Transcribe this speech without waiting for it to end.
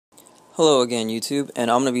Hello again, YouTube,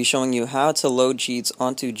 and I'm going to be showing you how to load cheats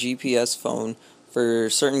onto Gpsphone for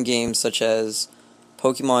certain games such as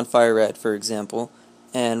Pokemon Fire Red, for example.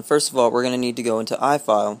 And first of all, we're going to need to go into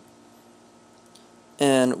ifile.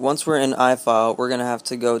 And once we're in ifile, we're going to have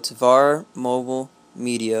to go to var, mobile,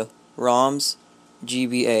 media, ROMs,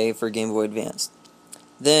 GBA for Game Boy Advanced.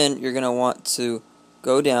 Then you're going to want to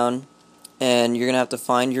go down and you're going to have to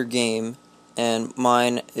find your game, and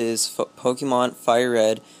mine is Pokemon Fire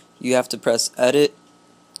Red. You have to press edit,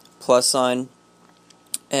 +sign,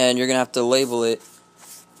 and you're going to have to label it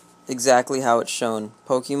exactly how it's shown.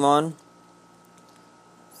 Pokemon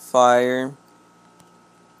Fire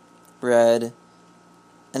Red,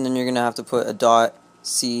 and then you're going to have to put a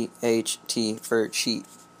 .cht for cheat.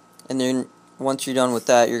 And then once you're done with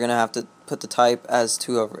that, you're going to have to put the type as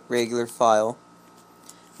to a regular file.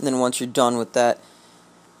 And then once you're done with that,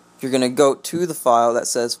 you're going to go to the file that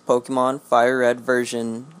says Pokemon Fire Red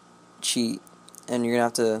version cheat, and you're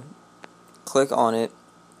going to have to click on it.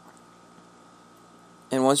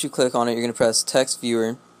 And once you click on it, you're going to press text viewer.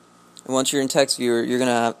 And once you're in text viewer, you're going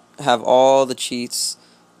to have all the cheats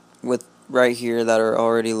with right here that are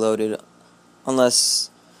already loaded, unless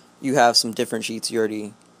you have some different cheats you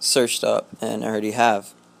already searched up and already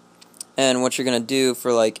have. And what you're going to do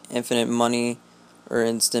for like infinite money or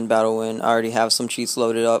instant battle win, I already have some cheats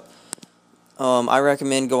loaded up. I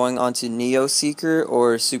recommend going onto NeoSeeker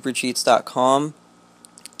or supercheats.com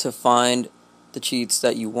to find the cheats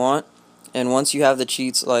that you want. And once you have the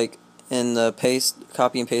cheats like in the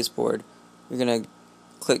copy and paste board, you're going to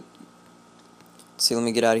click, let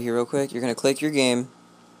me get out of here real quick. You're going to click your game.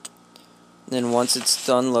 Then once it's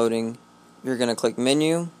done loading, you're going to click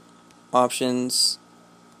menu, options,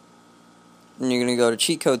 and you're going to go to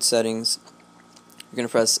cheat code settings. You're going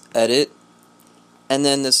to press edit. And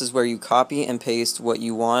then this is where you copy and paste what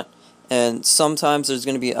you want. And sometimes there's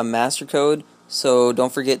going to be a master code, so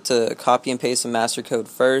don't forget to copy and paste the master code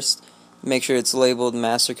first. Make sure it's labeled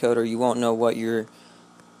master code or you won't know what you're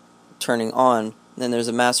turning on. And then there's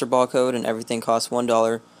a master ball code, and everything costs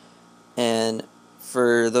 $1. And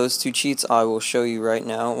for those two cheats, I will show you right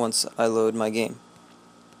now once I load my game.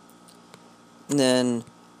 And then,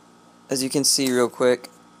 as you can see real quick,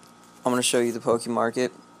 I'm going to show you the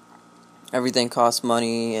Pokemarket. Everything costs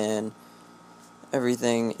money and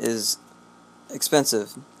everything is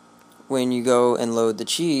expensive. When you go and load the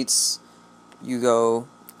cheats, you go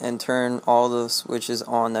and turn all the switches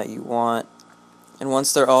on that you want. And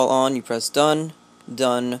once they're all on, you press done,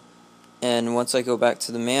 done, and once I go back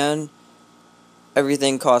to the man,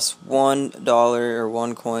 everything costs $1 or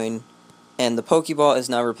 1 coin, and the Pokeball is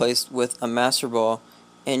now replaced with a Master Ball,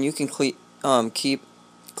 and you can keep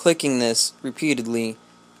clicking this repeatedly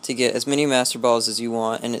to get as many Master Balls as you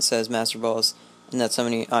want, and it says Master Balls, and that's how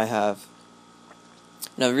many I have.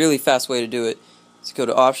 Now, a really fast way to do it is go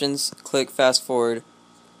to options, click fast forward,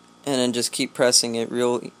 and then just keep pressing it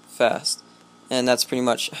real fast. And that's pretty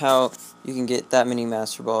much how you can get that many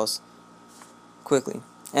Master Balls quickly.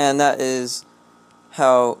 And that is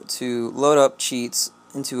how to load up cheats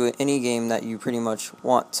into any game that you pretty much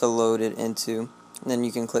want to load it into. And then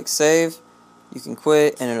you can click save, you can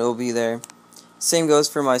quit, and it'll be there. Same goes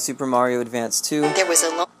for my Super Mario Advance 2.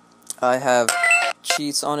 I have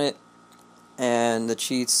cheats on it, and the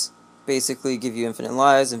cheats basically give you infinite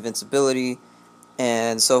lives, invincibility,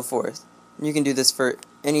 and so forth. And you can do this for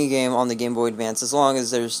any game on the Game Boy Advance as long as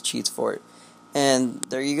there's cheats for it. And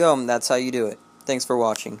there you go, that's how you do it. Thanks for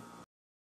watching.